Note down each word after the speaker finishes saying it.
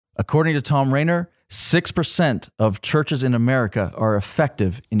According to Tom Rainer, 6% of churches in America are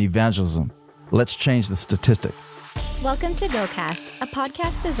effective in evangelism. Let's change the statistic. Welcome to GoCast, a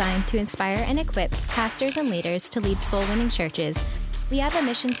podcast designed to inspire and equip pastors and leaders to lead soul-winning churches. We have a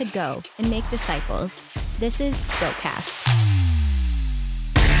mission to go and make disciples. This is GoCast.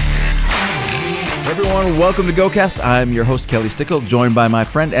 Everyone, welcome to GoCast. I'm your host, Kelly Stickle, joined by my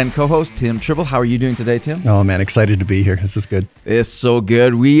friend and co-host, Tim Tribble. How are you doing today, Tim? Oh, man, excited to be here. This is good. It's so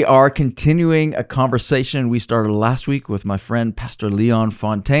good. We are continuing a conversation we started last week with my friend, Pastor Leon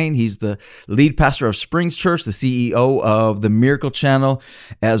Fontaine. He's the lead pastor of Springs Church, the CEO of the Miracle Channel,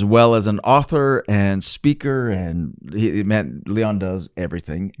 as well as an author and speaker. And Leon does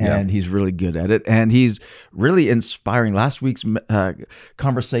everything, and he's really good at it. And he's really inspiring. Last week's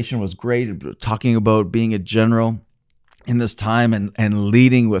conversation was great, talking about being a general in this time and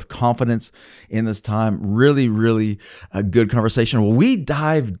leading with confidence in this time. Really a good conversation. Well, we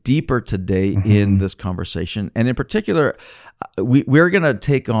dive deeper today in this conversation. And in particular, we're going to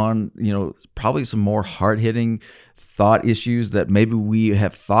take on, probably some more hard-hitting thought issues that maybe we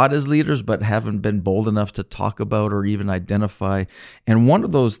have thought as leaders, but haven't been bold enough to talk about or even identify. And one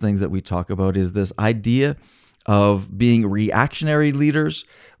of those things that we talk about is this idea of being reactionary leaders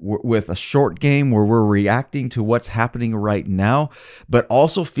with a short game where we're reacting to what's happening right now, but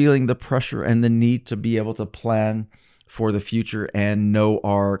also feeling the pressure and the need to be able to plan for the future and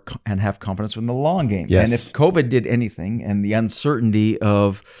and have confidence in the long game. Yes. And if COVID did anything, and the uncertainty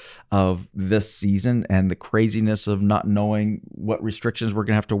of this season and the craziness of not knowing what restrictions we're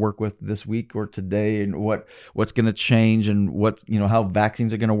going to have to work with this week or today, and what's going to change, and how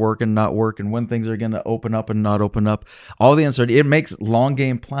vaccines are going to work and not work, and when things are going to open up and not open up, all the uncertainty, it makes long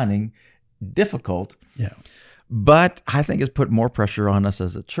game planning difficult. Yeah. But I think it's put more pressure on us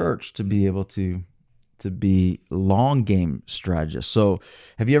as a church to be able to be long game strategists. So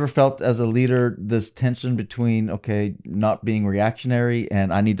have you ever felt as a leader this tension between, okay, not being reactionary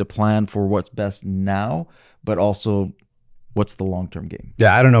and I need to plan for what's best now, but also what's the long-term game?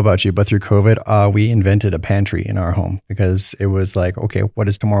 Yeah, I don't know about you, but through COVID, we invented a pantry in our home because it was like, okay, what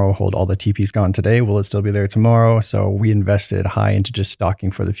does tomorrow hold? All the TP's gone today. Will it still be there tomorrow? So we invested high into just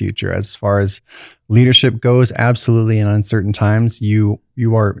stocking for the future. As far as leadership goes, absolutely in uncertain times, you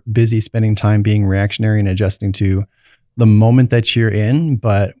are busy spending time being reactionary and adjusting to the moment that you're in.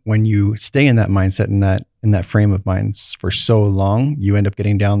 But when you stay in that mindset, in that frame of mind for so long, you end up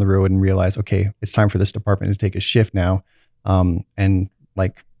getting down the road and realize, okay, it's time for this department to take a shift now. And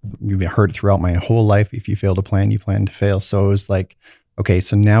like you've heard throughout my whole life, if you fail to plan, you plan to fail. So it was like, okay,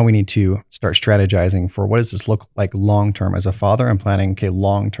 so now we need to start strategizing for what does this look like long-term. As a father, I'm planning, okay,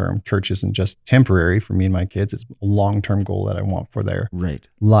 long-term. Church isn't just temporary for me and my kids. It's a long-term goal that I want for their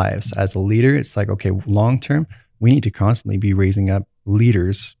lives. As a leader, it's like, okay, long-term, we need to constantly be raising up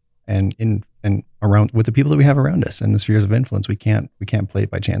leaders and around with the people that we have around us and the spheres of influence. We can't play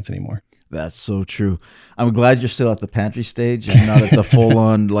it by chance anymore. That's so true. I'm glad you're still at the pantry stage and not at the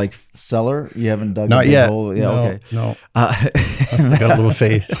full-on cellar. You haven't dug not a yet. hole. Yeah, no, okay. No, I still got a little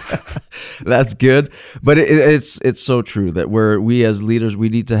faith. That's good, but it's so true that we as leaders, we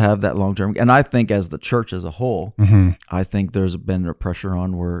need to have that long-term. And I think as the church as a whole, I think there's been a pressure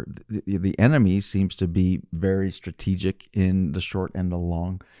on where the enemy seems to be very strategic in the short and the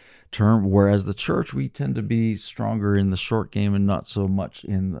long term, whereas the church, we tend to be stronger in the short game and not so much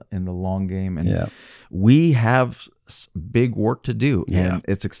in the long game. And we have big work to do. Yeah. And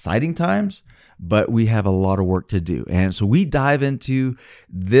it's exciting times, but we have a lot of work to do. And so we dive into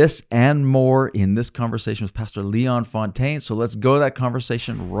this and more in this conversation with Pastor Leon Fontaine. So let's go to that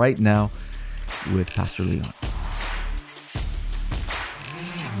conversation right now with Pastor Leon.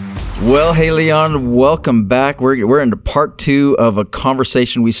 Well, hey, Leon, welcome back. We're into part 2 of a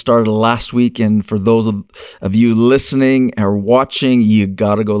conversation we started last week. And for those of you listening or watching, you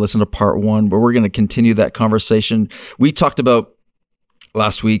got to go listen to part 1, but we're going to continue that conversation. We talked about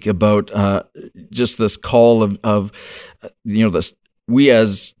last week about just this call of this. We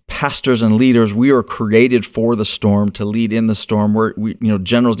as pastors and leaders, we are created for the storm, to lead in the storm. We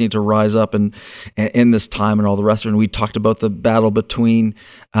generals need to rise up and in this time and all the rest of it. And we talked about the battle between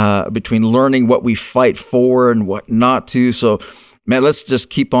learning what we fight for and what not to. So, man, let's just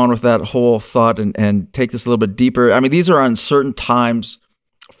keep on with that whole thought and take this a little bit deeper. I mean, these are uncertain times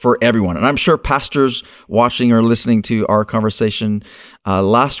for everyone. And I'm sure pastors watching or listening to our conversation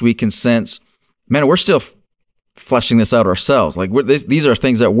last week can sense, man, we're still fleshing this out ourselves. Like these are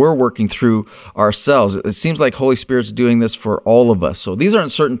things that we're working through ourselves. It seems like Holy Spirit's doing this for all of us. So these are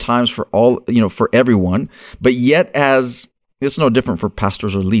uncertain times for for everyone, but yet as it's no different for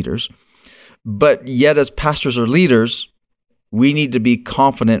pastors or leaders, but yet as pastors or leaders, we need to be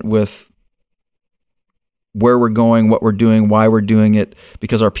confident with where we're going, what we're doing, why we're doing it,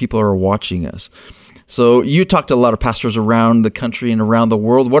 because our people are watching us. So you talked to a lot of pastors around the country and around the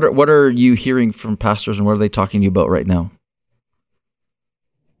world. What are you hearing from pastors, and what are they talking to you about right now?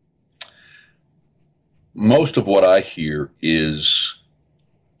 Most of what I hear is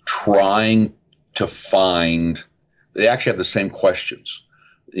trying to find, they actually have the same questions,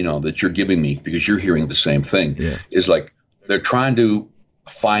 that you're giving me, because you're hearing the same thing. Yeah. Is like they're trying to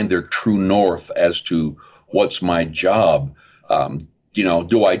find their true north as to what's my job.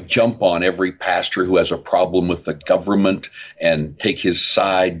 Do I jump on every pastor who has a problem with the government and take his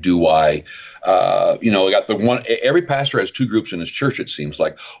side? Do I, got the one, every pastor has two groups in his church, it seems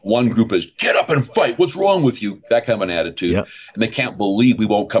like. One group is, get up and fight. What's wrong with you? That kind of an attitude. Yep. And they can't believe we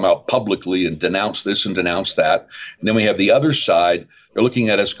won't come out publicly and denounce this and denounce that. And then we have the other side. They're looking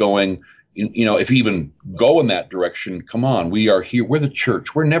at us going, if you even go in that direction, come on, we are here. We're the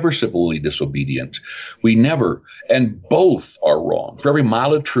church. We're never civilly disobedient. We never. And both are wrong. For every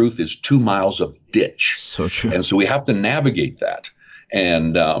mile of truth is 2 miles of ditch. So true. And so we have to navigate that.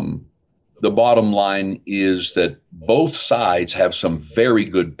 And the bottom line is that both sides have some very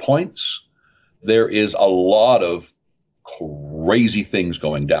good points. There is a lot of crazy things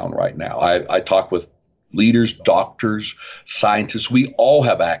going down right now. I talk with leaders, doctors, scientists. We all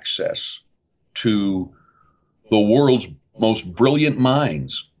have access to the world's most brilliant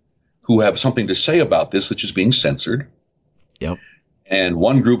minds who have something to say about this, which is being censored. Yep. And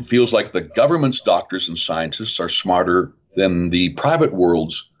one group feels like the government's doctors and scientists are smarter than the private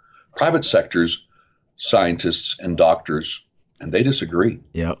sector's scientists and doctors, and they disagree.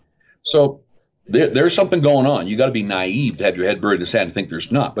 Yep. So there's something going on. You got to be naive to have your head buried in the sand and think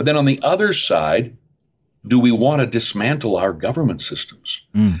there's not. But then on the other side, do we want to dismantle our government systems?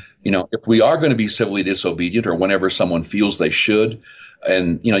 If we are going to be civilly disobedient, or whenever someone feels they should,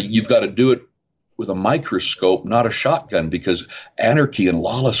 and you've got to do it with a microscope, not a shotgun, because anarchy and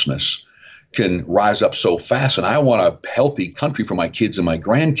lawlessness can rise up so fast. And I want a healthy country for my kids and my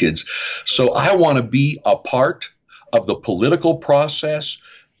grandkids. So I want to be a part of the political process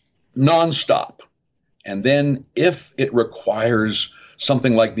nonstop. And then if it requires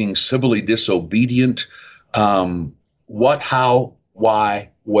something like being civilly disobedient, what, how, why,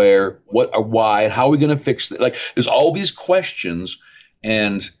 where, what, or why, and how are we going to fix it? Like, there's all these questions.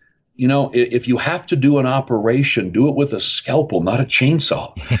 And, if you have to do an operation, do it with a scalpel, not a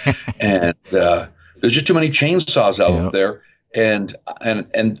chainsaw. And there's just too many chainsaws out there. And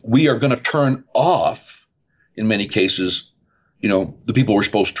we are going to turn off, in many cases, the people we're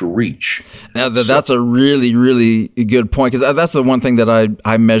supposed to reach. Now, that's a really, really good point, because that's the one thing that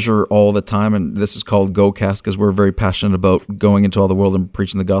I measure all the time, and this is called GoCast, because we're very passionate about going into all the world and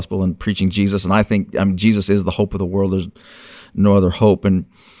preaching the gospel and preaching Jesus. And I think Jesus is the hope of the world. There's no other hope. And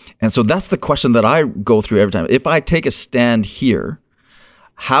so that's the question that I go through every time. If I take a stand here,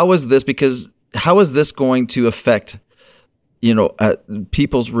 how is this going to affect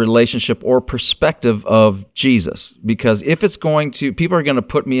people's relationship or perspective of Jesus? Because if it's people are going to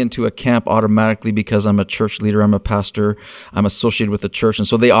put me into a camp automatically because I'm a church leader, I'm a pastor, I'm associated with the church. And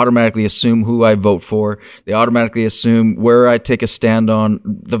so they automatically assume who I vote for. They automatically assume where I take a stand on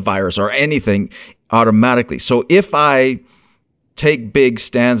the virus or anything automatically. So if I take big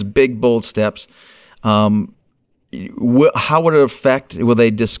stands, big, bold steps, how would it affect? Will they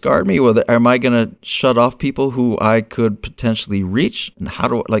discard me? Am I going to shut off people who I could potentially reach? And how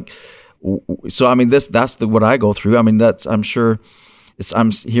do so? I mean, that's what I go through. I mean, I'm sure.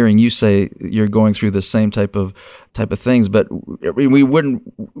 I'm hearing you say you're going through the same type of things, but we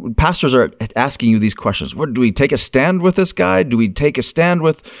wouldn't. Pastors are asking you these questions. What do we take a stand with this guy? Do we take a stand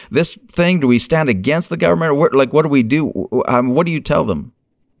with this thing? Do we stand against the government? What do we do? What do you tell them?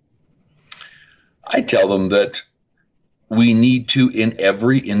 I tell them that we need to, in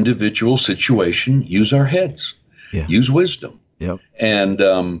every individual situation, use our heads, use wisdom. Yep. And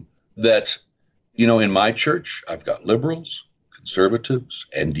that, in my church, I've got liberals, conservatives,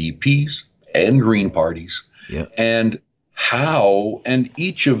 NDPs, and Green parties. Yeah. And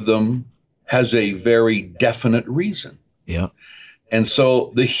each of them has a very definite reason. Yeah. And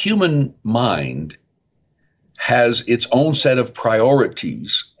so the human mind has its own set of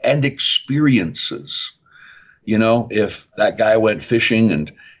priorities and experiences. If that guy went fishing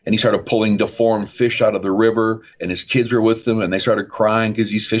and he started pulling deformed fish out of the river, and his kids were with him and they started crying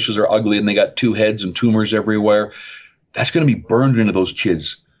because these fishes are ugly and they got 2 heads and tumors everywhere, that's going to be burned into those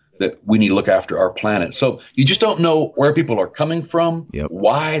kids that we need to look after our planet. So you just don't know where people are coming from,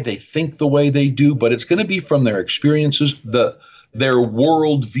 why they think the way they do, but it's going to be from their experiences, their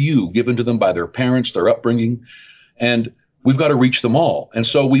worldview given to them by their parents, their upbringing. And we've got to reach them all. And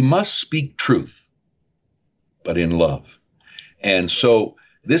so we must speak truth, but in love. And so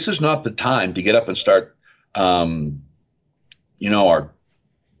this is not the time to get up and start, our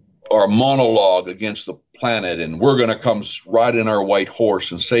monologue against the planet, and we're going to come ride in our white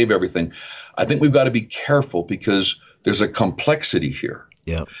horse and save everything. I think we've got to be careful because there's a complexity here.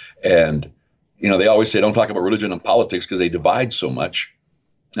 Yeah. And, they always say don't talk about religion and politics because they divide so much.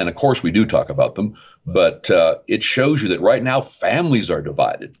 And of course we do talk about them, but it shows you that right now families are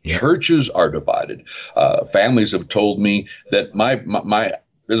divided. Yeah. Churches are divided. Families have told me that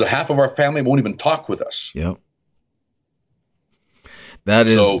there's a half of our family won't even talk with us. Yeah. That's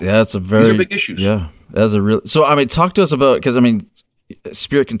a very, these are big issues. Yeah. That's a real, so, talk to us about, because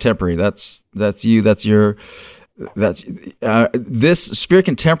Spirit Contemporary, that's you, this Spirit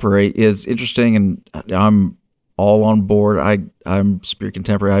Contemporary is interesting, and I'm all on board. I'm Spirit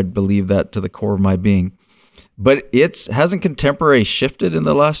Contemporary. I believe that to the core of my being. But hasn't Contemporary shifted in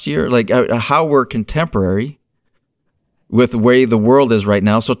the last year? Like how we're contemporary with the way the world is right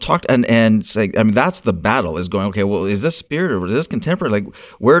now. So talk and say, that's the battle is going, okay, well, is this Spirit or is this Contemporary?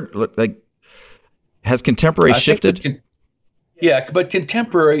 Has Contemporary shifted? But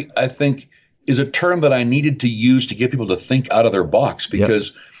Contemporary, I think, is a term that I needed to use to get people to think out of their box,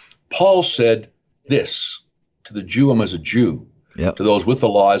 because Paul said this, to the Jew, I'm as a Jew, to those with the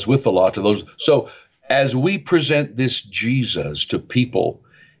law as with the law, to those. So as we present this Jesus to people,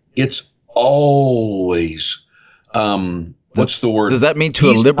 it's always, what's the word? Does that mean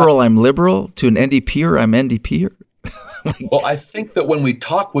to a liberal, I'm liberal? To an NDPer, I'm NDPer? Well, I think that when we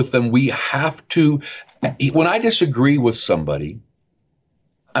talk with them, we have to, when I disagree with somebody,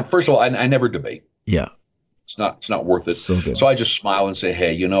 first of all, I never debate. Yeah. It's not worth it. So good. So I just smile and say,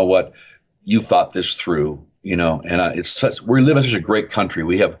 hey, you know what? You thought this through, and we live in such a great country.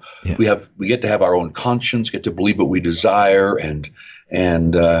 We get to have our own conscience, get to believe what we desire, and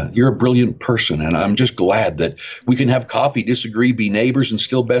you're a brilliant person. And I'm just glad that we can have coffee, disagree, be neighbors, and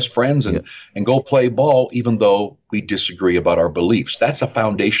still best friends, and go play ball, even though we disagree about our beliefs. That's a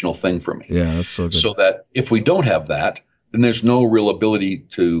foundational thing for me. Yeah, that's so good. So that if we don't have that, then there's no real ability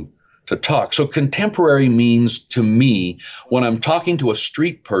to talk. So contemporary means to me, when I'm talking to a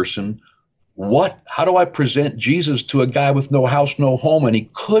street person, how do I present Jesus to a guy with no house, no home, and he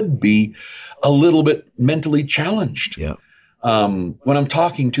could be a little bit mentally challenged? Yeah. When I'm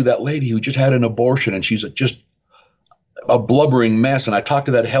talking to that lady who just had an abortion and she's just a blubbering mess, and I talk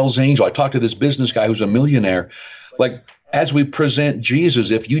to that Hell's Angel, I talk to this business guy who's a millionaire, as we present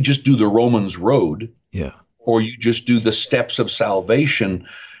Jesus, if you just do the Romans road, or you just do the steps of salvation,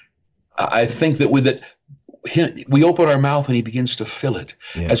 I think that with it, we open our mouth and he begins to fill it.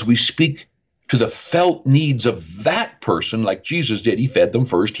 As we speak to the felt needs of that person, like Jesus did, he fed them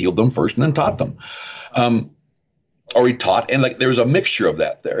first, healed them first, and then taught them. Or he taught, and there's a mixture of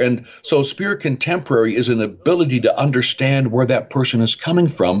that there. And so Spirit Contemporary is an ability to understand where that person is coming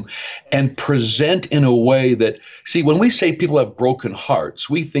from and present in a way that, see, when we say people have broken hearts,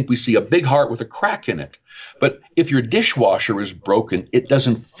 we think we see a big heart with a crack in it. But if your dishwasher is broken, it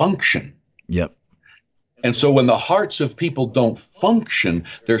doesn't function. Yep. And so when the hearts of people don't function,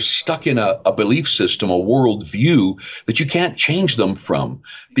 they're stuck in a belief system, a worldview that you can't change them from,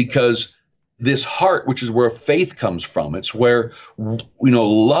 because this heart, which is where faith comes from, it's where,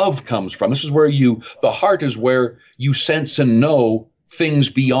 love comes from. This is where the heart is where you sense and know things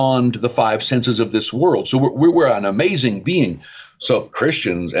beyond the five senses of this world. So we're an amazing being. So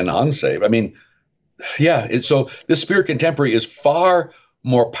Christians and unsaved, so this Spirit Contemporary is far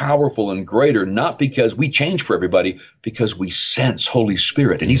more powerful and greater, not because we change for everybody, because we sense Holy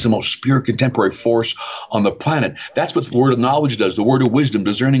Spirit, and he's the most Spirit Contemporary force on the planet. That's what the word of knowledge does. The word of wisdom,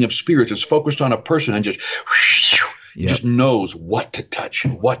 discerning of spirits, is focused on a person and just knows what to touch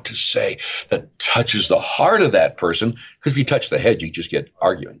and what to say that touches the heart of that person, because if you touch the head, you just get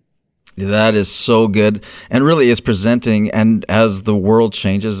arguing. That is so good, and really is presenting. And as the world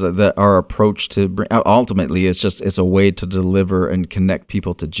changes, that our approach to bring, ultimately, it's a way to deliver and connect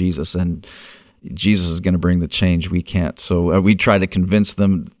people to Jesus, and Jesus is going to bring the change we can't. So we try to convince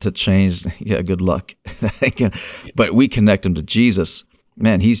them to change. Yeah, good luck. But we connect them to Jesus.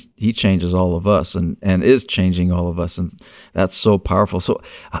 Man, he changes all of us and is changing all of us, and that's so powerful. So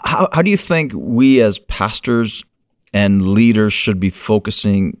how do you think we as pastors and leaders should be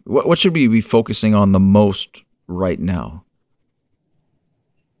focusing? What should we be focusing on the most right now?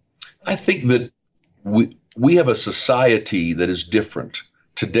 I think that we have a society that is different.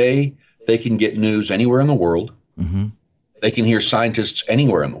 Today, they can get news anywhere in the world. Mm-hmm. They can hear scientists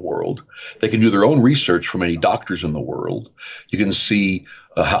anywhere in the world. They can do their own research from any doctors in the world. You can see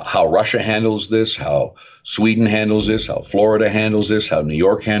how Russia handles this, how Sweden handles this, how Florida handles this, how New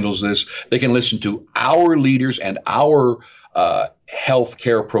York handles this. They can listen to our leaders and our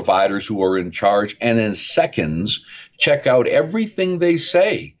healthcare providers who are in charge, and in seconds check out everything they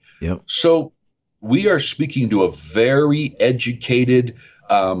say. Yep. So we are speaking to a very educated,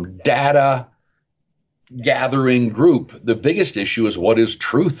 data gathering group. The biggest issue is what is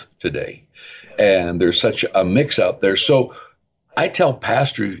truth today, and there's such a mix out there. So I tell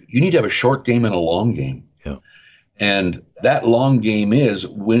pastors, you need to have a short game and a long game. Yeah. And that long game is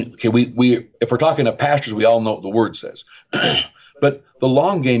when if we're talking to pastors, we all know what the word says. But the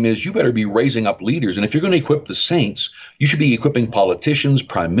long game is you better be raising up leaders. And if you're going to equip the saints, you should be equipping politicians,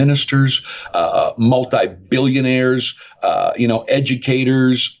 prime ministers, multi-billionaires,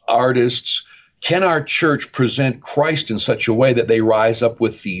 educators, artists. Can our church present Christ in such a way that they rise up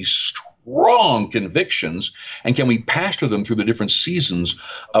with these strong convictions, and can we pastor them through the different seasons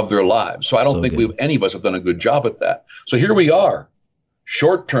of their lives? So I don't think any of us have done a good job at that. So here we are.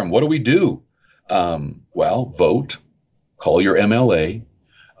 Short term, what do? Vote, call your MLA,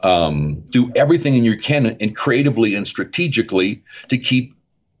 do everything you can and creatively and strategically to keep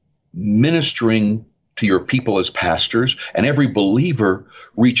ministering to your people as pastors, and every believer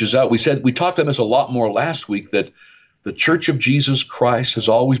reaches out. We talked about this a lot more last week, that the Church of Jesus Christ has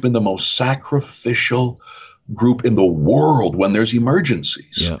always been the most sacrificial group in the world when there's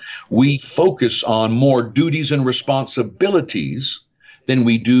emergencies. Yeah. We focus on more duties and responsibilities than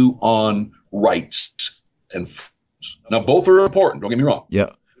we do on rights and freedoms. Now, both are important, don't get me wrong.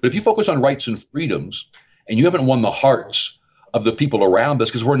 Yeah. But if you focus on rights and freedoms and you haven't won the hearts of the people around us,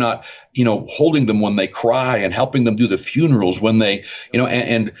 because we're not, holding them when they cry and helping them do the funerals when they,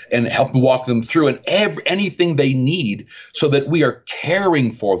 and help walk them through and anything they need, so that we are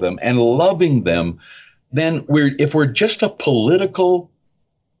caring for them and loving them, then if we're just a political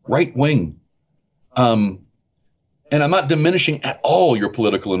right wing, and I'm not diminishing at all your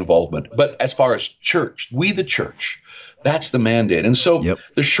political involvement, but as far as church, we the church, that's the mandate. And so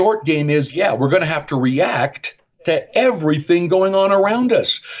The short game is, we're going to have to react to everything going on around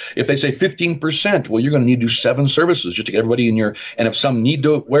us. If they say 15%, well, you're going to need to do 7 services just to get everybody in and if some need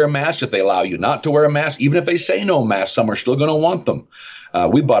to wear a mask, if they allow you not to wear a mask, even if they say no mask, some are still going to want them.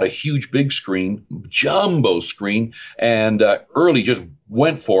 We bought a huge big screen, jumbo screen, and early just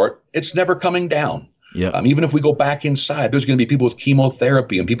went for it. It's never coming down. Yeah. Even if we go back inside, there's going to be people with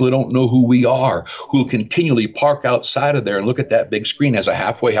chemotherapy and people who don't know who we are, who will continually park outside of there and look at that big screen as a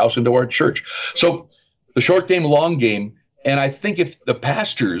halfway house into our church. So the short game, long game. And I think if the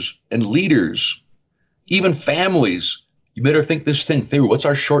pastors and leaders, even families, you better think this thing through. What's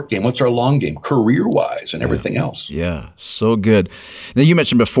our short game? What's our long game, career-wise and everything else? Yeah, so good. Now, you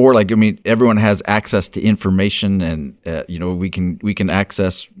mentioned before, everyone has access to information, and we can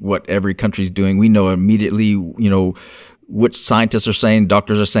access what every country's doing. We know immediately, which scientists are saying,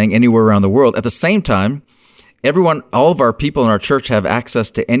 doctors are saying, anywhere around the world. At the same time, all of our people in our church have access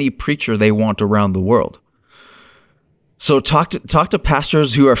to any preacher they want around the world. So talk to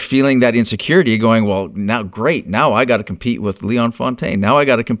pastors who are feeling that insecurity, going, well, now I got to compete with Leon Fontaine. Now I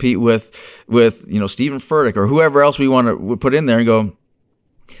got to compete with Stephen Furtick or whoever else we want to put in there, and go.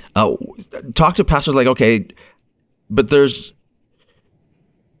 Talk to pastors like, okay, but there's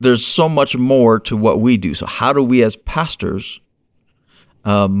so much more to what we do. So how do we as pastors,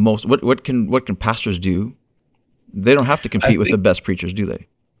 what can pastors do? They don't have to compete with the best preachers, do they?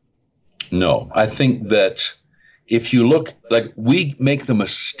 No, I think that if you look, we make the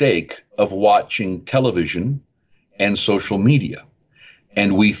mistake of watching television and social media,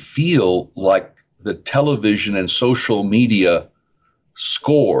 and we feel like the television and social media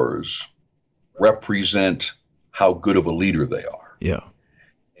scores represent how good of a leader they are. Yeah.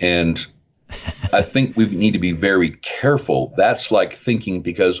 And I think we need to be very careful. That's like thinking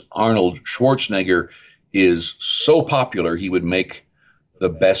because Arnold Schwarzenegger is so popular, he would make the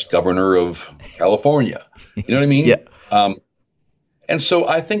best governor of California. You know what I mean? Yeah. And so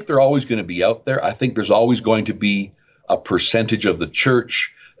I think they're always going to be out there. I think there's always going to be a percentage of the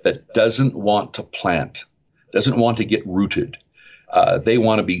church that doesn't want to plant, doesn't want to get rooted. They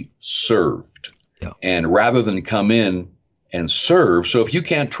want to be served. Yeah. And rather than come in and serve, so if you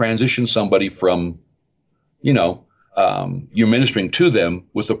can't transition somebody from, you're ministering to them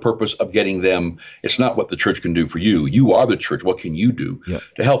with the purpose of getting them. It's not what the church can do for you. You are the church. What can you do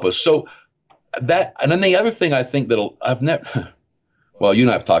to help us? So that, and then the other thing I think I've never, well, you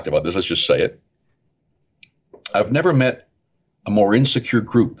and I have talked about this. Let's just say it. I've never met a more insecure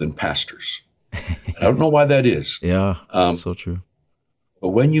group than pastors. I don't know why that is. Yeah, so true. But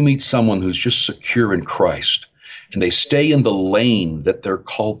when you meet someone who's just secure in Christ and they stay in the lane that they're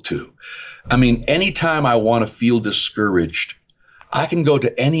called to, I mean, anytime I want to feel discouraged, I can go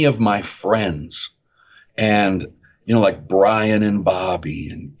to any of my friends and, like Brian and Bobby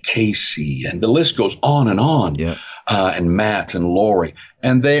and Casey, and the list goes on and on. Yeah. And Matt and Lori,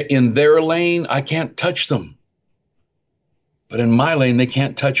 and they in their lane, I can't touch them. But in my lane, they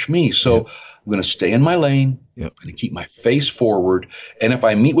can't touch me. So I'm going to stay in my lane. I'm going to keep my face forward. And if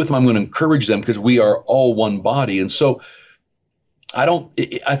I meet with them, I'm going to encourage them because we are all one body. And so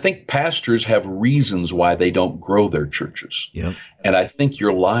I think pastors have reasons why they don't grow their churches. Yep. And I think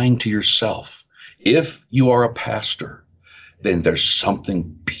you're lying to yourself. If you are a pastor, then there's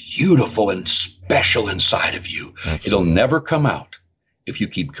something beautiful and special inside of you. Absolutely. It'll never come out if you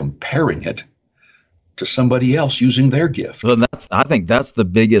keep comparing it to somebody else using their gift. Well, I think that's the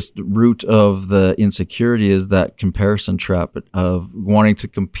biggest root of the insecurity, is that comparison trap of wanting to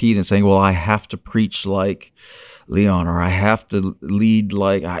compete and saying, well, I have to preach like Leon, or I have to lead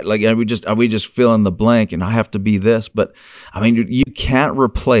like we just fill in the blank, and I have to be this. But I mean, you can't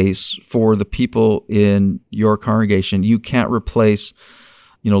replace, for the people in your congregation, you can't replace,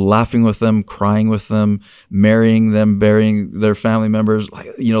 laughing with them, crying with them, marrying them, burying their family members,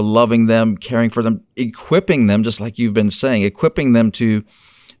 loving them, caring for them, equipping them, just like you've been saying, equipping them to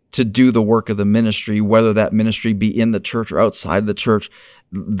do the work of the ministry, whether that ministry be in the church or outside the church.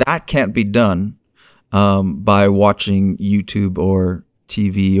 That can't be done by watching YouTube or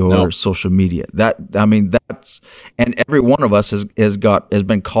TV or social media. And every one of us has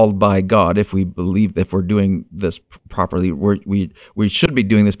been called by God. If we believe, if we're doing this properly, we should be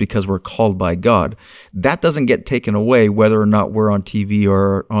doing this because we're called by God. That doesn't get taken away whether or not we're on TV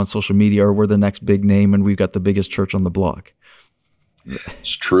or on social media, or we're the next big name and we've got the biggest church on the block.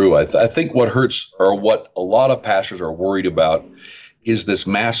 It's true. I think what hurts, or what a lot of pastors are worried about, is this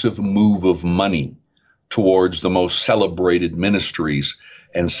massive move of money towards the most celebrated ministries.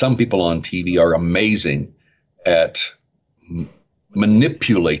 And some people on TV are amazing at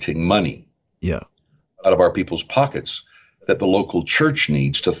manipulating money out of our people's pockets that the local church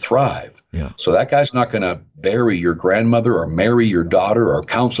needs to thrive. Yeah. So that guy's not going to bury your grandmother or marry your daughter or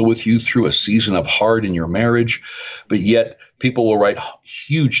counsel with you through a season of hard in your marriage, but yet people will write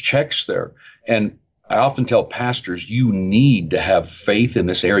huge checks there. And I often tell pastors, you need to have faith in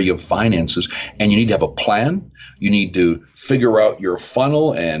this area of finances, and you need to have a plan. You need to figure out your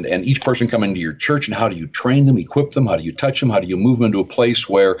funnel and each person coming to your church, and how do you train them, equip them, how do you touch them, how do you move them into a place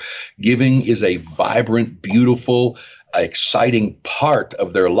where giving is a vibrant, beautiful, exciting part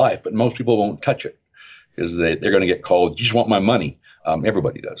of their life. But most people won't touch it because they're going to get called, you just want my money.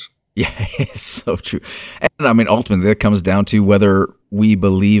 Everybody does. Yeah, it's so true. And I mean, ultimately, that comes down to whether we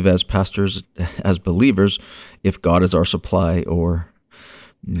believe as pastors, as believers, if God is our supply or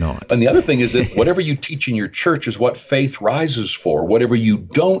not. And the other thing is that whatever you teach in your church is what faith rises for. Whatever you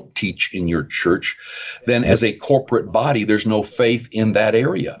don't teach in your church, then as a corporate body, there's no faith in that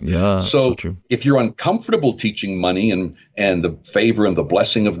area. Yeah, so true. If you're uncomfortable teaching money and the favor and the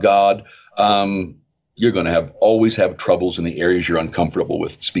blessing of God, you're going to always have troubles in the areas you're uncomfortable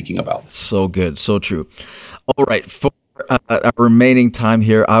with speaking about. So good, so true. All right, for our remaining time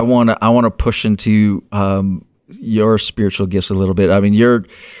here, I want to push into your spiritual gifts a little bit. I mean,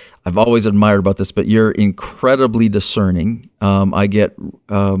 I've always admired about this, but you're incredibly discerning. I get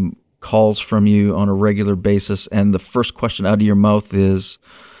calls from you on a regular basis, and the first question out of your mouth is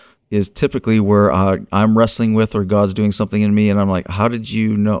typically where I'm wrestling with, or God's doing something in me, and I'm like, how did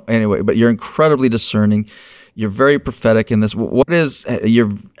you know? Anyway, but you're incredibly discerning. You're very prophetic in this. What is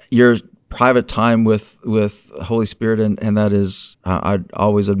your private time with Holy Spirit? And that is, I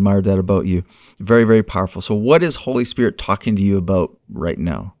always admired that about you. Very, very powerful. So what is Holy Spirit talking to you about right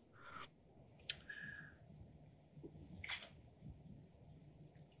now?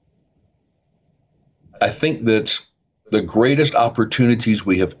 I think that the greatest opportunities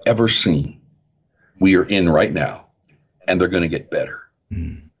we have ever seen, we are in right now, and they're going to get better.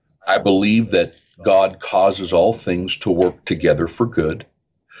 Mm. I believe that God causes all things to work together for good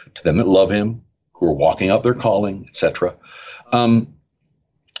to them that love him, who are walking out their calling, etc.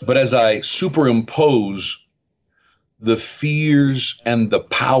 But as I superimpose the fears and the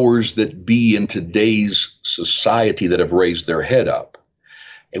powers that be in today's society that have raised their head up,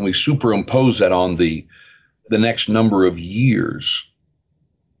 and we superimpose that on the next number of years,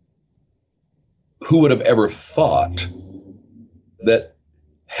 who would have ever thought that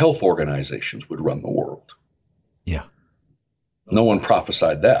health organizations would run the world? Yeah. No one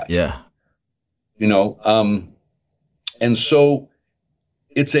prophesied that. Yeah. And so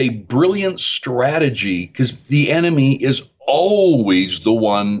it's a brilliant strategy because the enemy is always the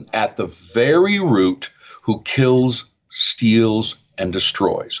one at the very root who kills, steals, and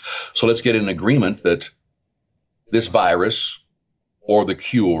destroys. So let's get an agreement that this virus or the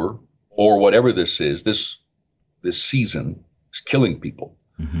cure or whatever this is, this season is killing people.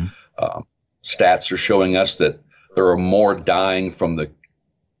 Mm-hmm. Stats are showing us that there are more dying from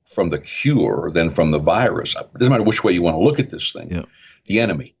the cure than from the virus. It doesn't matter which way you want to look at this thing. Yep. The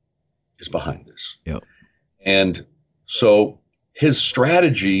enemy is behind this. Yep. And so his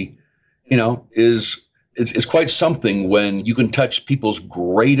strategy, is quite something when you can touch people's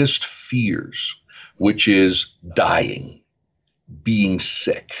greatest fears, which is dying, being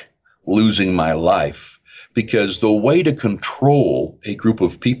sick, losing my life. Because the way to control a group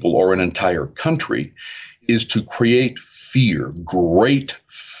of people or an entire country is to create fear, great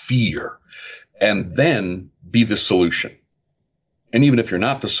fear, and then be the solution. And even if you're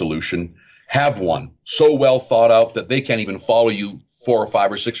not the solution, have one so well thought out that they can't even follow you 4 or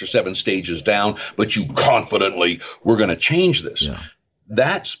 5 or 6 or 7 stages down, but you confidently, we're going to change this. Yeah.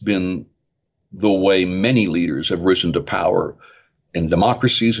 That's been the way many leaders have risen to power in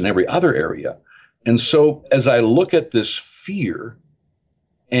democracies and every other area. And so as I look at this fear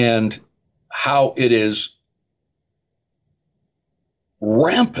and how it is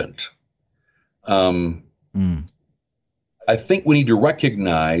rampant, I think we need to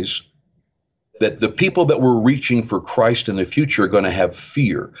recognize that the people that we're reaching for Christ in the future are going to have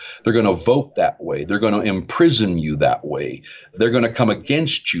fear. They're going to vote that way. They're going to imprison you that way. They're going to come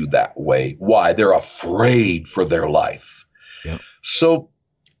against you that way. Why? They're afraid for their life. Yep. So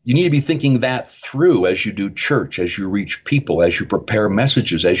you need to be thinking that through as you do church, as you reach people, as you prepare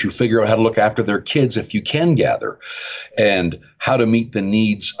messages, as you figure out how to look after their kids if you can gather, and how to meet the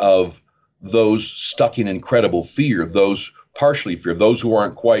needs of those stuck in incredible fear, those partially fear, those who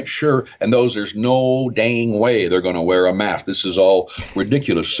aren't quite sure, and those there's no dang way they're going to wear a mask. This is all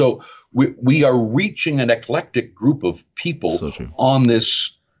ridiculous. So we are reaching an eclectic group of people on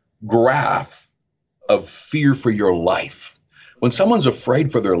this graph of fear for your life. When someone's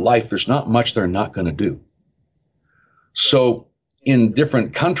afraid for their life, there's not much they're not going to do. So in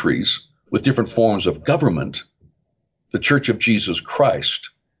different countries with different forms of government, the Church of Jesus Christ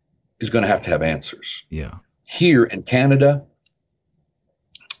is going to have answers. Yeah. Here in Canada,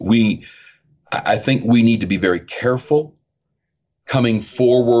 I think we need to be very careful coming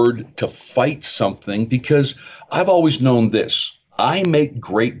forward to fight something, because I've always known this. I make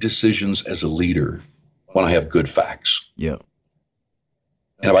great decisions as a leader when I have good facts. Yeah.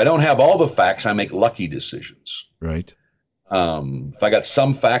 And if I don't have all the facts, I make lucky decisions. Right. If I got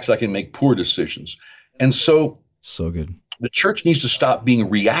some facts, I can make poor decisions. And so good. The church needs to stop being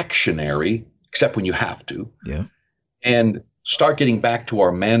reactionary, except when you have to. Yeah. And start getting back to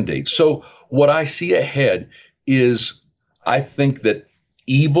our mandate. So what I see ahead is, I think that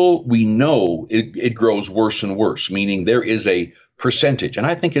evil, we know it grows worse and worse, meaning there is a percentage. And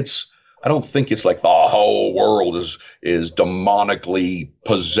I don't think it's like the whole world is demonically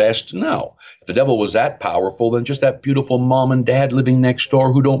possessed. No. If the devil was that powerful, then just that beautiful mom and dad living next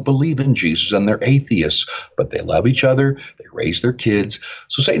door who don't believe in Jesus, and they're atheists, but they love each other, they raise their kids.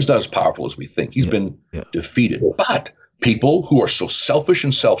 So Satan's not as powerful as we think. He's been defeated. But people who are so selfish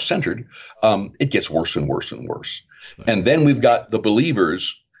and self-centered, it gets worse and worse and worse. And then we've got the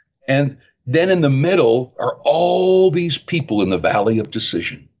believers, and then in the middle are all these people in the valley of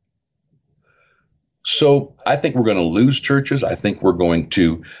decision. So I think we're going to lose churches. I think we're going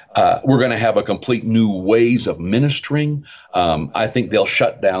to have a complete new ways of ministering. I think they'll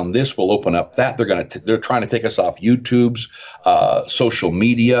shut down this. We'll open up that. They're trying to take us off YouTube's, social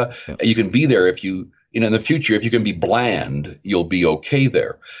media. Yeah. You can be there if in the future, if you can be bland, you'll be okay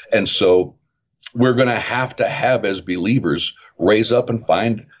there. And so we're going to have as believers, raise up and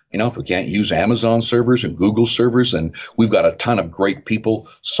find, if we can't use Amazon servers and Google servers, and we've got a ton of great people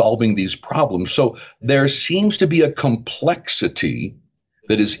solving these problems. So there seems to be a complexity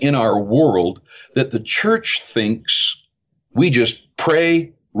that is in our world that the church thinks we just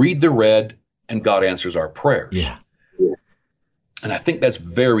pray, read the red, and God answers our prayers. Yeah. And I think that's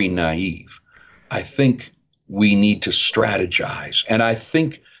very naive. I think we need to strategize. And I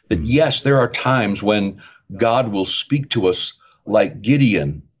think that, yes, there are times when God will speak to us like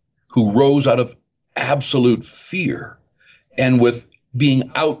Gideon, who rose out of absolute fear, and with being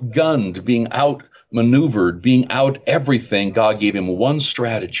outgunned, being outmaneuvered, being out everything, God gave him one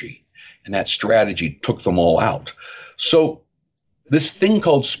strategy, and that strategy took them all out. So this thing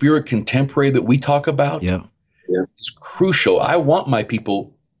called spirit contemporary that we talk about is crucial. I want my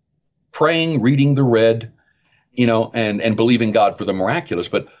people praying, reading the red, and believe in God for the miraculous,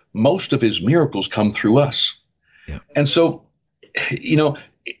 but most of his miracles come through us. Yeah. And so,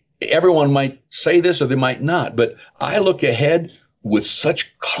 everyone might say this or they might not, but I look ahead with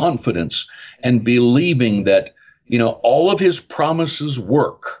such confidence and believing that, all of his promises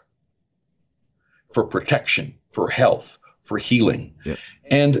work for protection, for health, for healing. Yeah.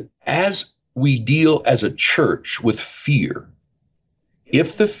 And as we deal as a church with fear,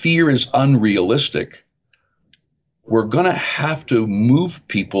 if the fear is unrealistic, we're going to have to move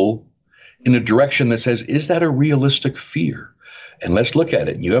people in a direction that says, is that a realistic fear? And let's look at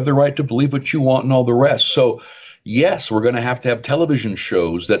it. You have the right to believe what you want and all the rest. So, yes, we're going to have television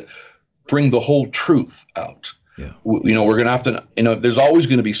shows that bring the whole truth out. Yeah. We're going to have to, there's always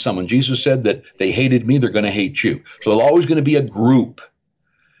going to be someone. Jesus said that they hated me, they're going to hate you. So there's always going to be a group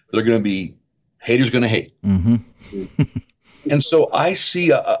that are going to be haters going to hate. Mm-hmm. And so I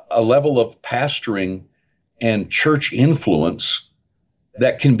see a level of pastoring and church influence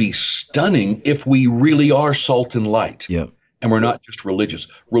that can be stunning if we really are salt and light. Yeah. And we're not just religious.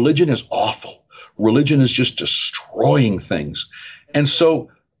 Religion is awful. Religion is just destroying things. And so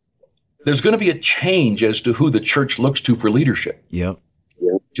there's going to be a change as to who the church looks to for leadership. Yeah.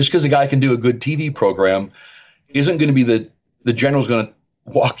 Just because a guy can do a good TV program isn't going to be the general's going to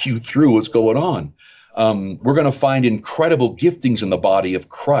walk you through what's going on. We're going to find incredible giftings in the body of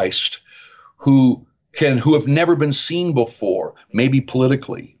Christ who have never been seen before, maybe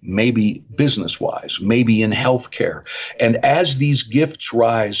politically, maybe business-wise, maybe in healthcare. And as these gifts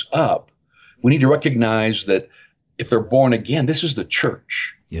rise up, we need to recognize that if they're born again, this is the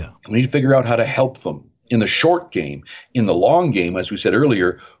church. Yeah. We need to figure out how to help them in the short game. In the long game, as we said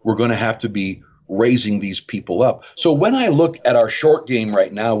earlier, we're going to have to be raising these people up. So when I look at our short game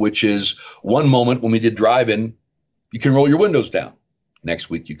right now, which is one moment when we did drive-in, you can roll your windows down. Next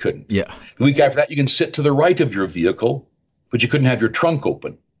week, you couldn't. Yeah. The week after that, you can sit to the right of your vehicle, but you couldn't have your trunk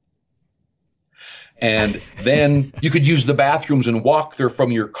open. And then you could use the bathrooms and walk there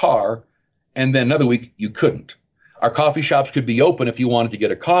from your car. And then another week, you couldn't. Our coffee shops could be open if you wanted to get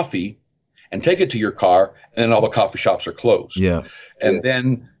a coffee and take it to your car, and then all the coffee shops are closed. Yeah. And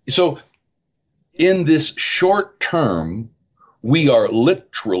then, so in this short term, we are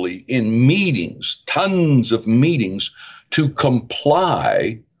literally in meetings, tons of meetings, to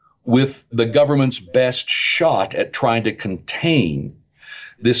comply with the government's best shot at trying to contain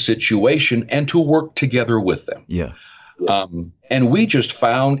this situation and to work together with them. Yeah. And we just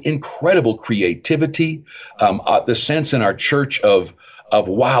found incredible creativity, the sense in our church of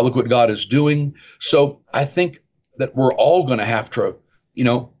wow, look what God is doing. So I think that we're all going to have to,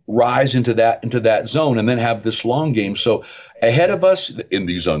 rise into that zone and then have this long game. So ahead of us in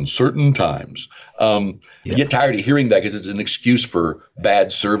these uncertain times, I get tired of hearing that because it's an excuse for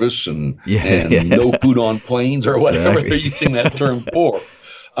bad service and no food on planes or whatever they're using that term for.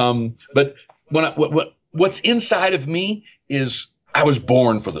 But what's inside of me is I was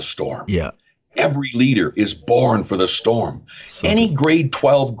born for the storm. Yeah. Every leader is born for the storm. So any grade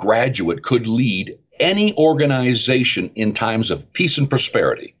 12 graduate could lead any organization in times of peace and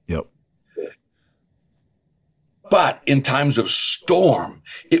prosperity. Yep. But in times of storm,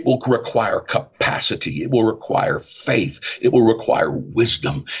 it will require capacity. It will require faith. It will require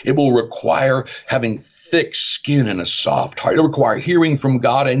wisdom. It will require having thick skin and a soft heart. It will require hearing from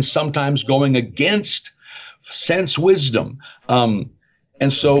God and sometimes going against sense wisdom. And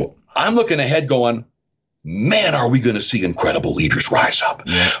so I'm looking ahead going, man, are we going to see incredible leaders rise up?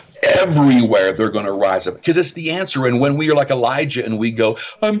 Yeah. Everywhere they're going to rise up because it's the answer. And when we are like Elijah and we go,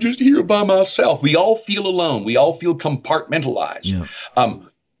 I'm just here by myself, we all feel alone. We all feel compartmentalized. Yeah.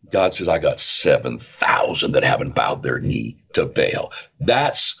 God says, I got 7,000 that haven't bowed their knee to Baal.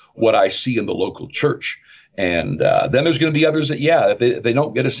 That's what I see in the local church. And then there's going to be others that, if they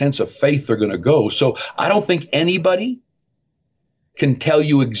don't get a sense of faith, they're going to go. So I don't think anybody can tell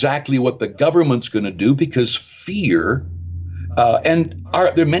you exactly what the government's going to do because fear,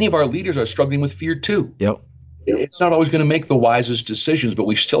 many of our leaders are struggling with fear too. Yep. It's not always going to make the wisest decisions, but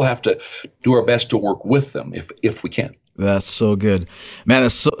we still have to do our best to work with them if we can. That's so good, man.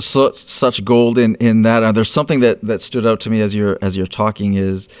 It's such gold in that. There's something that stood out to me as you're talking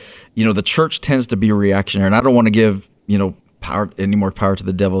is, the church tends to be reactionary, and I don't want to give any more power to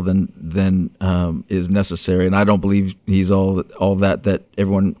the devil than is necessary. And I don't believe he's all that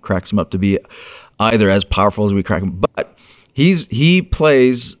everyone cracks him up to be, either, as powerful as we crack him. But he's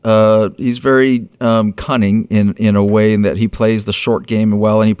very cunning in a way in that he plays the short game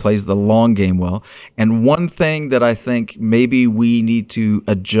well and he plays the long game well. And one thing that I think maybe we need to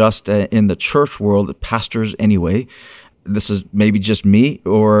adjust in the church world, pastors anyway, this is maybe just me,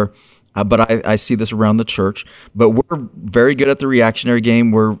 or But I see this around the church. But we're very good at the reactionary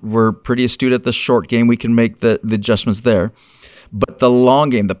game. We're pretty astute at the short game. We can make the adjustments there. But the long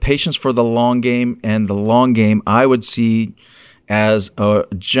game, the patience for the long game and the long game, I would see as a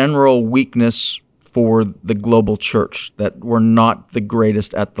general weakness for the global church, that we're not the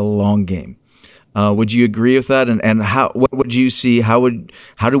greatest at the long game. Would you agree with that? And what would you see? How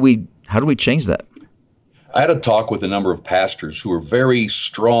do we change that? I had a talk with a number of pastors who are very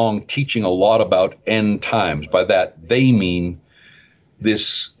strong, teaching a lot about end times. By that, they mean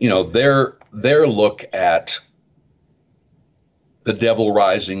this, their look at the devil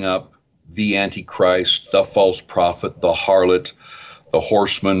rising up, the Antichrist, the false prophet, the harlot, the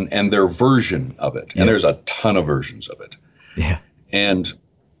horseman, and their version of it. And there's a ton of versions of it. Yeah. And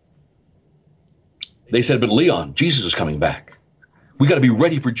they said, but Leon, Jesus is coming back. We got to be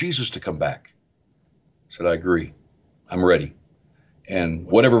ready for Jesus to come back. I said, I agree. I'm ready. And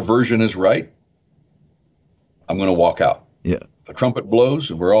whatever version is right, I'm going to walk out. Yeah. If a trumpet blows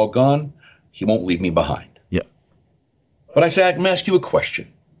and we're all gone, he won't leave me behind. Yeah. But I said, I can ask you a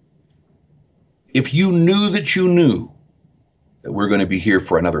question. If you knew that you knew that we're going to be here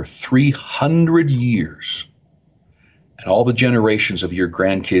for another 300 years, and all the generations of your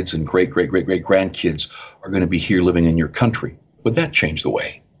grandkids and great-great-great-great-grandkids are going to be here living in your country, would that change the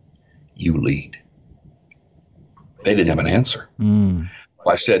way you lead? They didn't have an answer.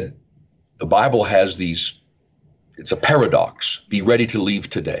 I said, the Bible has it's a paradox. Be ready to leave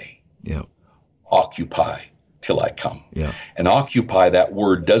today. Yeah. Occupy till I come. Yeah. And occupy, that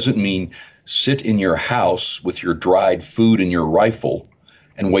word doesn't mean sit in your house with your dried food and your rifle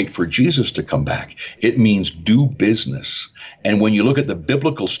and wait for Jesus to come back. It means do business. And when you look at the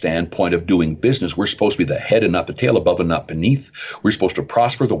biblical standpoint of doing business, we're supposed to be the head and not the tail, above and not beneath. We're supposed to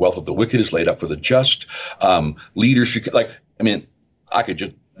prosper. The wealth of the wicked is laid up for the just. Leaders should, I could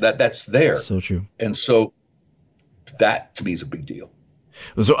just, that's there. So true. And so that to me is a big deal.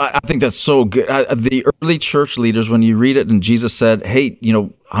 So I think that's so good. The early church leaders, when you read it and Jesus said, hey,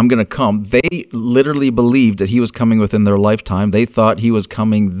 I'm going to come, they literally believed that he was coming within their lifetime. They thought he was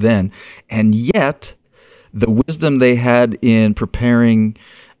coming then. And yet the wisdom they had in preparing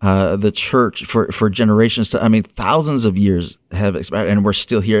the church for generations thousands of years have expired, and we're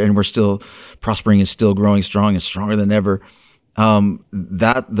still here and we're still prospering and still growing strong and stronger than ever.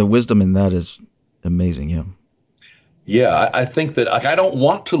 That the wisdom in that is amazing. Yeah. Yeah, I think that I don't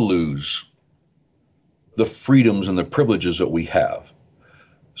want to lose the freedoms and the privileges that we have.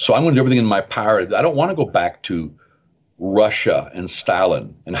 So I'm going to do everything in my power. I don't want to go back to Russia and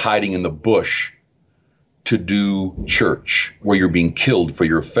Stalin and hiding in the bush to do church where you're being killed for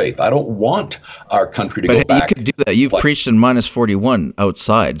your faith. I don't want our country to go back. But you could do that. You've preached in minus 41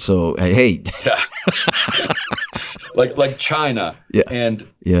 outside. So, hey. like China. Yeah. And,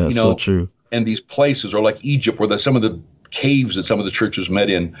 so true. And these places, or like Egypt, where some of the caves that some of the churches met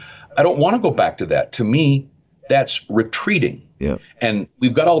in. I don't want to go back to that. To me, that's retreating. Yeah. And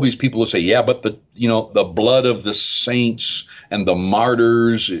we've got all these people who say, yeah, but the blood of the saints and the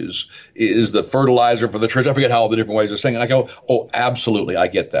martyrs is the fertilizer for the church. I forget how all the different ways of saying it. And I go, oh, absolutely, I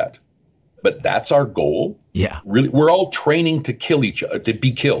get that. But that's our goal. Yeah. Really, we're all training to kill each other, to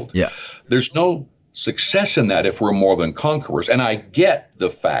be killed. Yeah. There's no success in that if we're more than conquerors. And I get the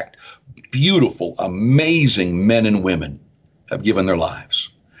fact beautiful, amazing men and women have given their lives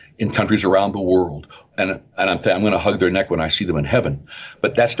in countries around the world. And I'm going to hug their neck when I see them in heaven.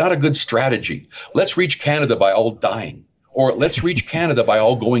 But that's not a good strategy. Let's reach Canada by all dying, or let's reach Canada by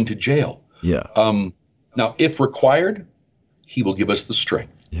all going to jail. Yeah. Now, if required, he will give us the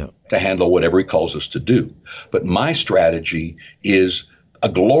strength to handle whatever he calls us to do. But my strategy is a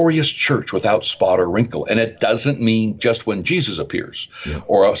glorious church without spot or wrinkle. And it doesn't mean just when Jesus appears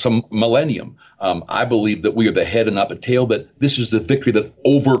or some millennium. I believe that we are the head and not the tail, that this is the victory that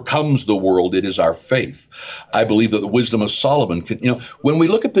overcomes the world. It is our faith. I believe that the wisdom of Solomon can, when we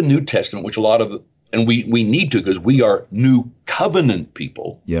look at the New Testament, which and we need to, because we are new covenant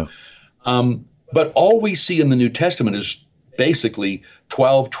people. Yeah. But all we see in the New Testament is basically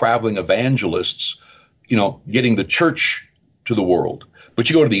 12 traveling evangelists, getting the church to the world. But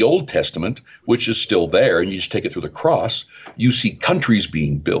you go to the Old Testament, which is still there, and you just take it through the cross, you see countries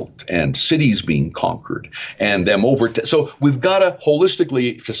being built and cities being conquered and them so we've got to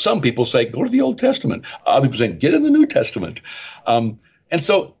holistically, to some people say, go to the Old Testament. Other people say, get in the New Testament. And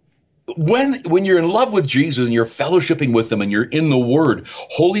so when you're in love with Jesus and you're fellowshipping with him and you're in the Word,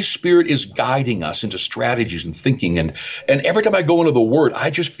 Holy Spirit is guiding us into strategies and thinking. And every time I go into the Word, I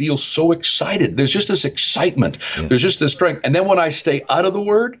just feel so excited. There's just this excitement. Yeah. There's just this strength. And then when I stay out of the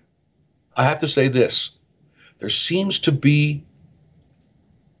Word, I have to say this. There seems to be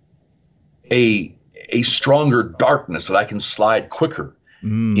a stronger darkness that I can slide quicker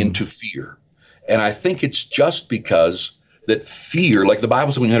into fear. And I think it's just because that fear, like the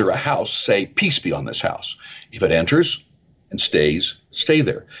Bible says, when you enter a house, say, peace be on this house. If it enters and stays, stay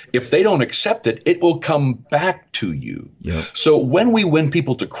there. If they don't accept it, it will come back to you. Yep. So when we win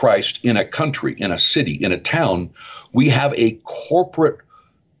people to Christ in a country, in a city, in a town, we have a corporate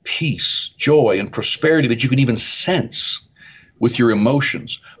peace, joy, and prosperity that you can even sense with your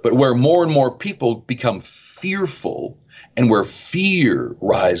emotions. But where more and more people become fearful and where fear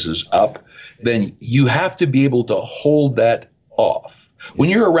rises up, then you have to be able to hold that off. When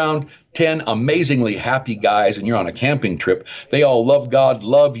you're around 10 amazingly happy guys and you're on a camping trip, they all love God,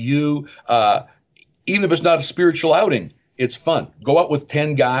 love you. Even if it's not a spiritual outing, it's fun. Go out with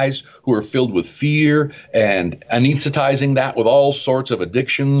 10 guys who are filled with fear and anesthetizing that with all sorts of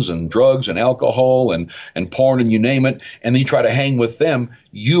addictions and drugs and alcohol and porn and you name it, and then you try to hang with them,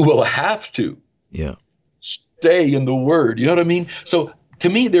 you will have to stay in the Word. You know what I mean? So to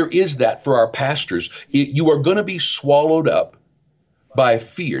me, there is that for our pastors. You are going to be swallowed up by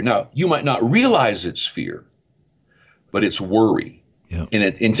fear. Now, you might not realize it's fear, but it's worry. Yeah.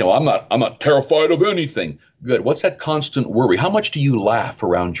 And so I'm not terrified of anything. Good. What's that constant worry? How much do you laugh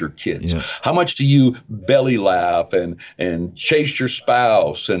around your kids? Yeah. How much do you belly laugh and chase your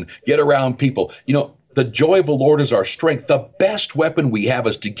spouse and get around people? You know, the joy of the Lord is our strength. The best weapon we have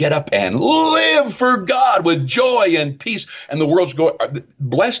is to get up and live for God with joy and peace. And the world's going,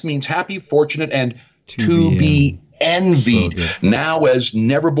 blessed means happy, fortunate, and to be envied now as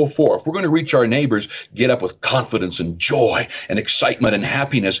never before. If we're going to reach our neighbors, get up with confidence and joy and excitement and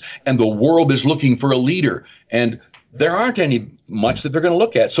happiness. And the world is looking for a leader. And there aren't any much that they're going to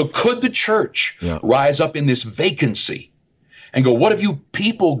look at. So could the church rise up in this vacancy and go, what have you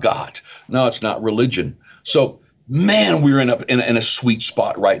people got? No, it's not religion. So, man, we're in a sweet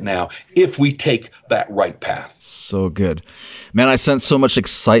spot right now if we take that right path. So good. Man, I sense so much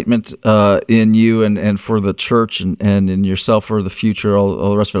excitement in you and for the church and in yourself for the future, all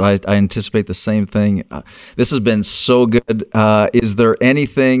the rest of it. I anticipate the same thing. This has been so good. Is there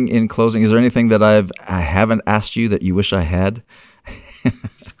anything in closing, is there anything that I haven't asked you that you wish I had?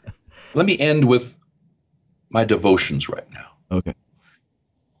 Let me end with my devotions right now. Okay.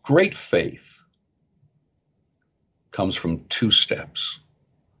 Great faith comes from two steps.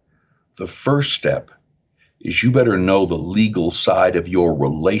 The first step is you better know the legal side of your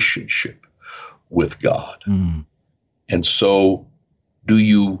relationship with God. And so do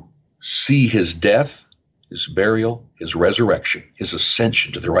you see his death, his burial, his resurrection, his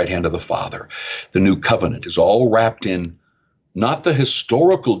ascension to the right hand of the Father? The new covenant is all wrapped in not the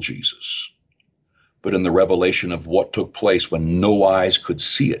historical Jesus, but in the revelation of what took place when no eyes could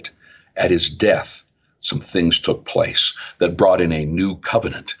see it. At his death, some things took place that brought in a new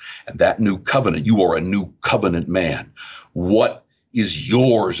covenant. And that new covenant, you are a new covenant man. What is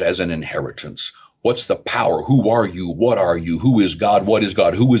yours as an inheritance? What's the power? Who are you? What are you? Who is God? What is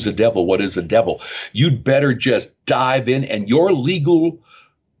God? Who is the devil? What is the devil? You'd better just dive in, and your legal,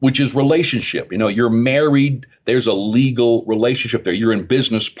 which is relationship. You know, you're married, there's a legal relationship there. You're in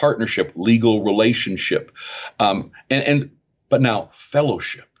business partnership, legal relationship. But now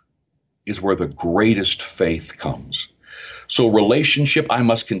fellowship is where the greatest faith comes. So relationship, I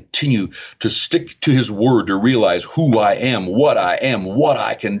must continue to stick to his word to realize who I am, what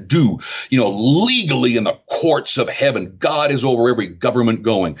I can do. You know, legally in the courts of heaven, God is over every government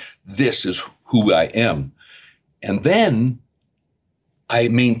going, this is who I am. And then I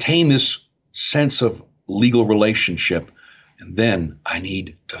maintain this sense of legal relationship, and then I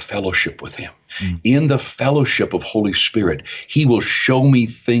need to fellowship with him. In the fellowship of Holy Spirit, he will show me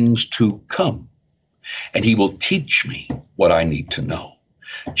things to come, and he will teach me what I need to know.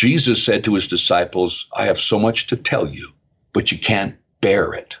 Jesus said to his disciples, I have so much to tell you, but you can't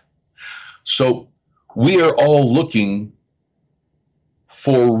bear it. So we are all looking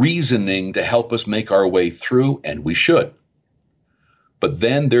for reasoning to help us make our way through, and we should. But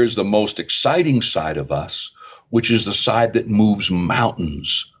then there's the most exciting side of us, which is the side that moves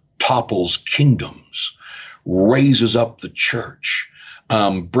mountains, topples kingdoms, raises up the church,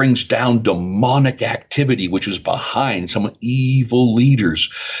 brings down demonic activity, which is behind some evil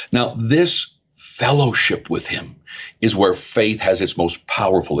leaders. Now, this fellowship with him is where faith has its most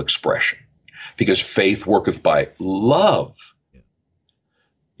powerful expression, because faith worketh by love.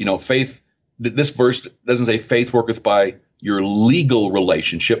 You know, faith, this verse doesn't say faith worketh by your legal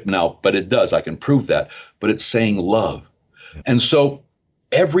relationship now, but it does. I can prove that. But it's saying love. And so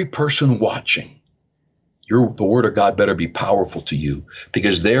every person watching, the word of God better be powerful to you,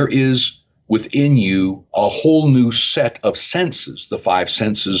 because there is within you a whole new set of senses, the five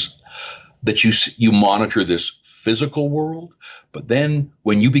senses that you monitor this physical world, but then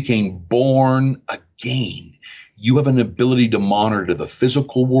when you became born again, you have an ability to monitor the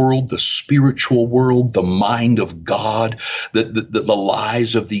physical world, the spiritual world, the mind of God, the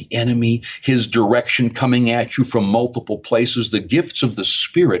lies of the enemy, his direction coming at you from multiple places. The gifts of the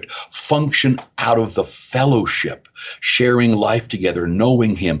Spirit function out of the fellowship, sharing life together,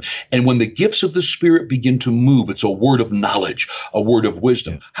 knowing him. And when the gifts of the Spirit begin to move, it's a word of knowledge, a word of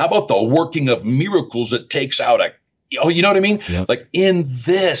wisdom. Yeah. How about the working of miracles that takes out you know what I mean? Yeah. Like in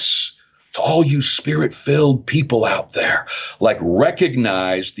this, to all you Spirit-filled people out there, like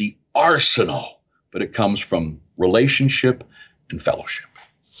recognize the arsenal, but it comes from relationship and fellowship.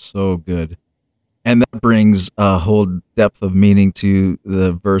 So good. And that brings a whole depth of meaning to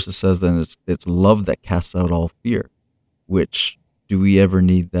the verse that says then it's love that casts out all fear, which do we ever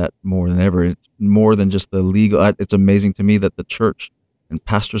need that more than ever? It's more than just the legal. It's amazing to me that the church and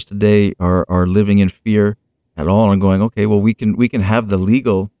pastors today are living in fear at all and going, okay, well, we can have the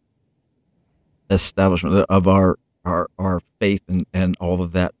legal establishment of our faith and all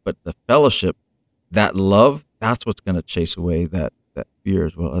of that, but the fellowship, that love, that's what's going to chase away that fear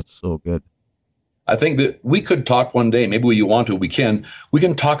as well. That's so good. I think that we could talk one day, maybe you want to, we can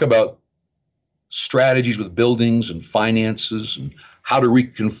talk about strategies with buildings and finances and how to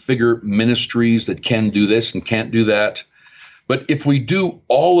reconfigure ministries that can do this and can't do that. But if we do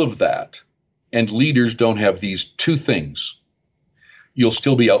all of that and leaders don't have these two things, you'll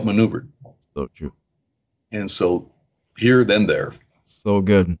still be outmaneuvered. So true. And so here, then there. So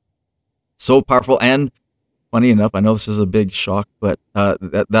good. So powerful. And funny enough, I know this is a big shock, but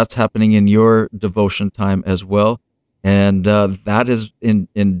that's happening in your devotion time as well. And that is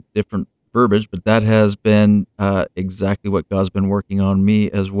in different verbiage, but that has been exactly what God's been working on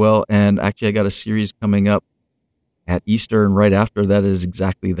me as well. And actually, I got a series coming up at Easter, and right after that is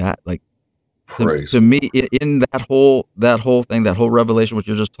exactly that. Like, to me, in that whole thing, that whole revelation, what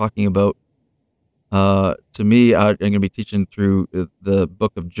you're just talking about, to me, I'm going to be teaching through the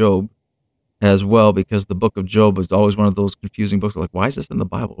book of Job as well, because the book of Job is always one of those confusing books. Like, why is this in the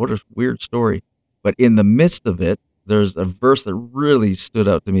Bible? What a weird story. But in the midst of it, there's a verse that really stood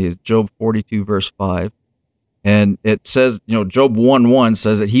out to me. It's Job 42, verse 5. And it says, Job 1:1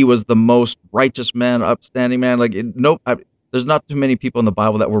 says that he was the most righteous man, upstanding man. There's not too many people in the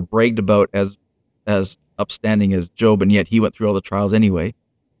Bible that were bragged about as upstanding as Job, and yet he went through all the trials anyway.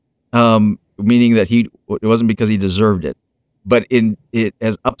 Meaning that it wasn't because he deserved it, but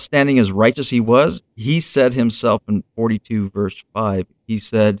as upstanding as righteous he was, he said himself in 42 verse 5, he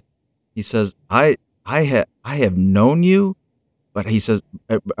says, I have known you, but he says,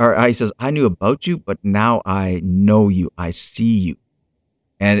 I knew about you, but now I know you, I see you.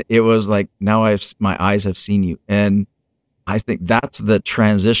 And it was like, now my eyes have seen you. And I think that's the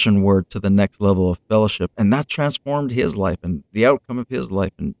transition word to the next level of fellowship. And that transformed his life and the outcome of his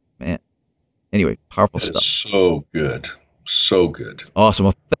life. And man, anyway, powerful stuff. So good. So good. It's awesome.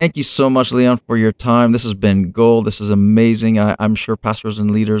 Well, thank you so much, Leon, for your time. This has been gold. This is amazing. I'm sure pastors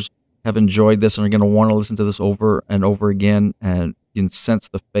and leaders have enjoyed this and are going to want to listen to this over and over again, and you can sense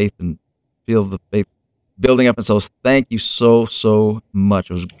the faith and feel the faith building up. And so thank you so, so much.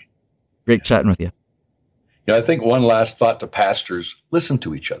 It was great chatting with you. I think one last thought to pastors: listen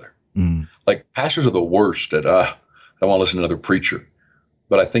to each other. Like, pastors are the worst at, I don't want to listen to another preacher,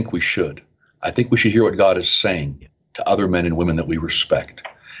 but I think we should. I think we should hear what God is saying to other men and women that we respect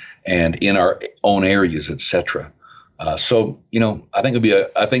and in our own areas, etc. I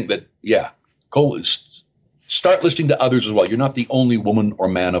think Cole, start listening to others as well. You're not the only woman or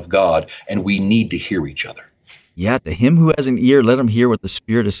man of God, and we need to hear each other. Yeah, to him who has an ear, let him hear what the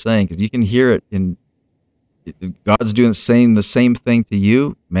Spirit is saying, because you can hear it God's doing the same thing to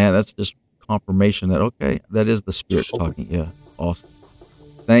you. Man, that's just confirmation that, okay, that is the Spirit talking. Yeah, awesome.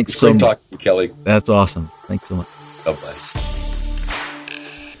 Thanks so much. Great talking to you, Kelly. That's awesome. Thanks so much. God bless.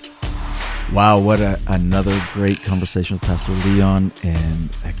 Wow, what another great conversation with Pastor Leon.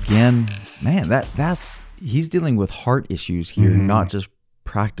 And again, man, that's he's dealing with heart issues here, not just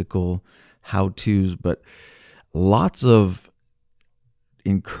practical how-tos, but lots of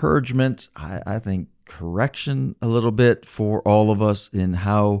encouragement, I think correction a little bit for all of us in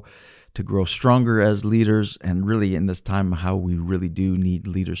how to grow stronger as leaders, and really in this time how we really do need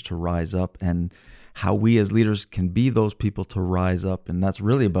leaders to rise up, and how we as leaders can be those people to rise up. And that's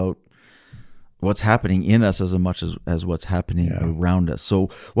really about what's happening in us as much as what's happening around us. So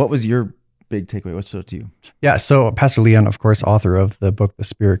what was your big takeaway? What's up to you? Yeah, so Pastor Leon, of course, author of the book, The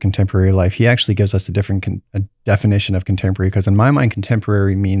Spirit, Contemporary Life, he actually gives us a different definition of contemporary, because in my mind,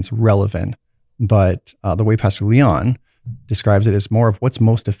 contemporary means relevant. But the way Pastor Leon describes it as more of what's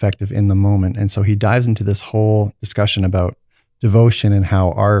most effective in the moment. And so he dives into this whole discussion about devotion and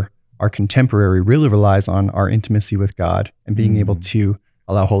how our contemporary really relies on our intimacy with God and being able to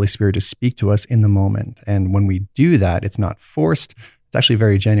allow Holy Spirit to speak to us in the moment. And when we do that, it's not forced. It's actually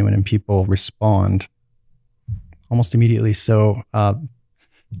very genuine, and people respond almost immediately. So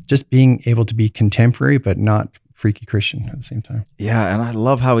just being able to be contemporary, but not freaky Christian at the same time. Yeah, and I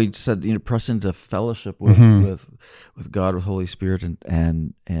love how he said, press into fellowship with God, with Holy Spirit,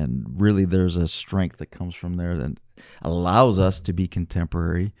 and really there's a strength that comes from there that allows us to be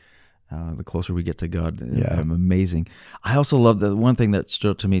contemporary. The closer we get to God, amazing. I also love that one thing that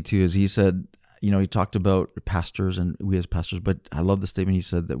stood out to me too is he said, he talked about pastors and we as pastors, but I love the statement he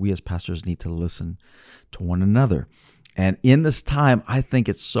said that we as pastors need to listen to one another. And in this time, I think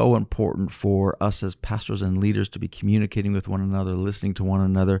it's so important for us as pastors and leaders to be communicating with one another, listening to one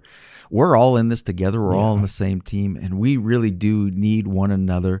another. We're all in this together. We're all in the same team, and we really do need one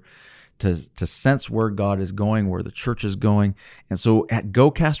another to sense where God is going, where the church is going. And so at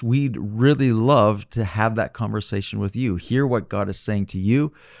GoCast, we'd really love to have that conversation with you, hear what God is saying to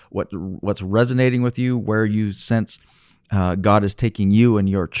you, what's resonating with you, where you sense God is taking you and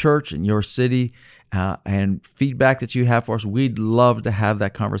your church and your city, and feedback that you have for us. We'd love to have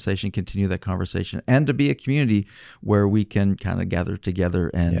that conversation, continue that conversation, and to be a community where we can kind of gather together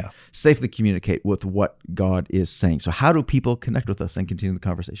and safely communicate with what God is saying. So how do people connect with us and continue the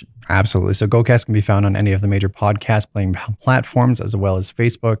conversation? Absolutely. So GoCast can be found on any of the major podcast playing platforms, as well as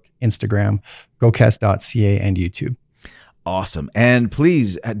Facebook, Instagram, gocast.ca, and YouTube. Awesome. And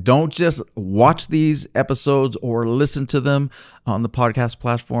please don't just watch these episodes or listen to them on the podcast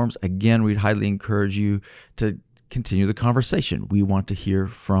platforms. Again, we'd highly encourage you to continue the conversation. We want to hear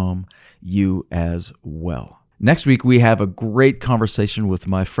from you as well. Next week, we have a great conversation with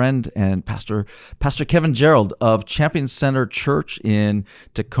my friend and Pastor Kevin Gerald of Champion Center Church in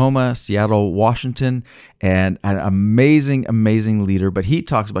Tacoma, Seattle, Washington, and an amazing, amazing leader. But he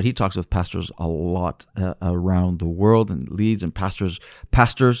talks with pastors a lot around the world, and leads and pastors,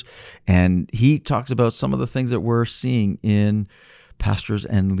 and he talks about some of the things that we're seeing in pastors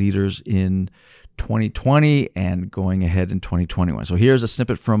and leaders in 2020 and going ahead in 2021. So here's a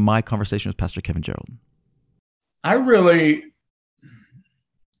snippet from my conversation with Pastor Kevin Gerald. I really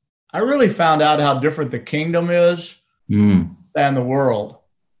found out how different the kingdom is than the world.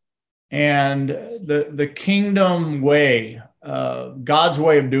 And the kingdom way, God's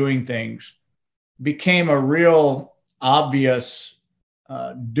way of doing things, became a real obvious,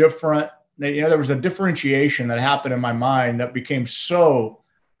 different, there was a differentiation that happened in my mind that became so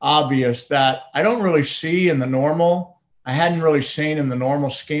obvious that I don't really see in the normal. I hadn't really seen in the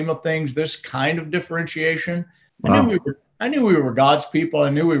normal scheme of things, this kind of differentiation. Wow. I knew we were God's people. I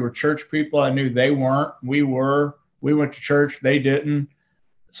knew we were church people. I knew they weren't. We were. We went to church. They didn't.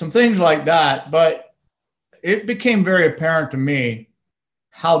 Some things like that. But it became very apparent to me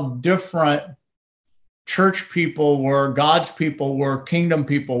how different church people were, God's people were, kingdom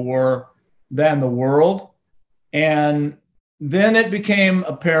people were than the world. And then it became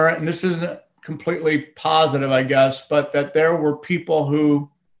apparent, and this isn't completely positive, I guess, but that there were people who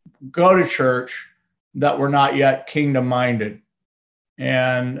go to church that were not yet kingdom minded.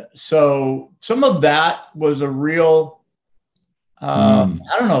 And so some of that was a real,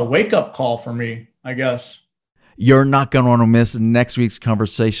 wake up call for me, I guess. You're not going to want to miss next week's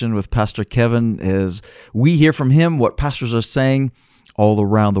conversation with Pastor Kevin as we hear from him what pastors are saying all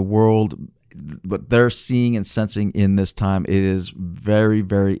around the world, what they're seeing and sensing in this time. It is very,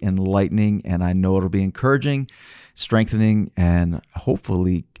 very enlightening, and I know it'll be encouraging, strengthening, and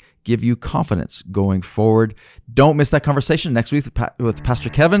hopefully give you confidence going forward. Don't miss that conversation next week with Pastor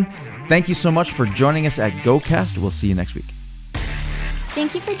Kevin. Thank you so much for joining us at GoCast. We'll see you next week.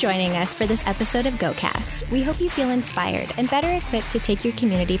 Thank you for joining us for this episode of GoCast. We hope you feel inspired and better equipped to take your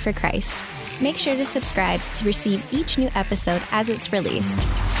community for Christ. Make sure to subscribe to receive each new episode as it's released.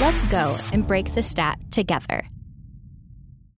 Let's go and break the stat together.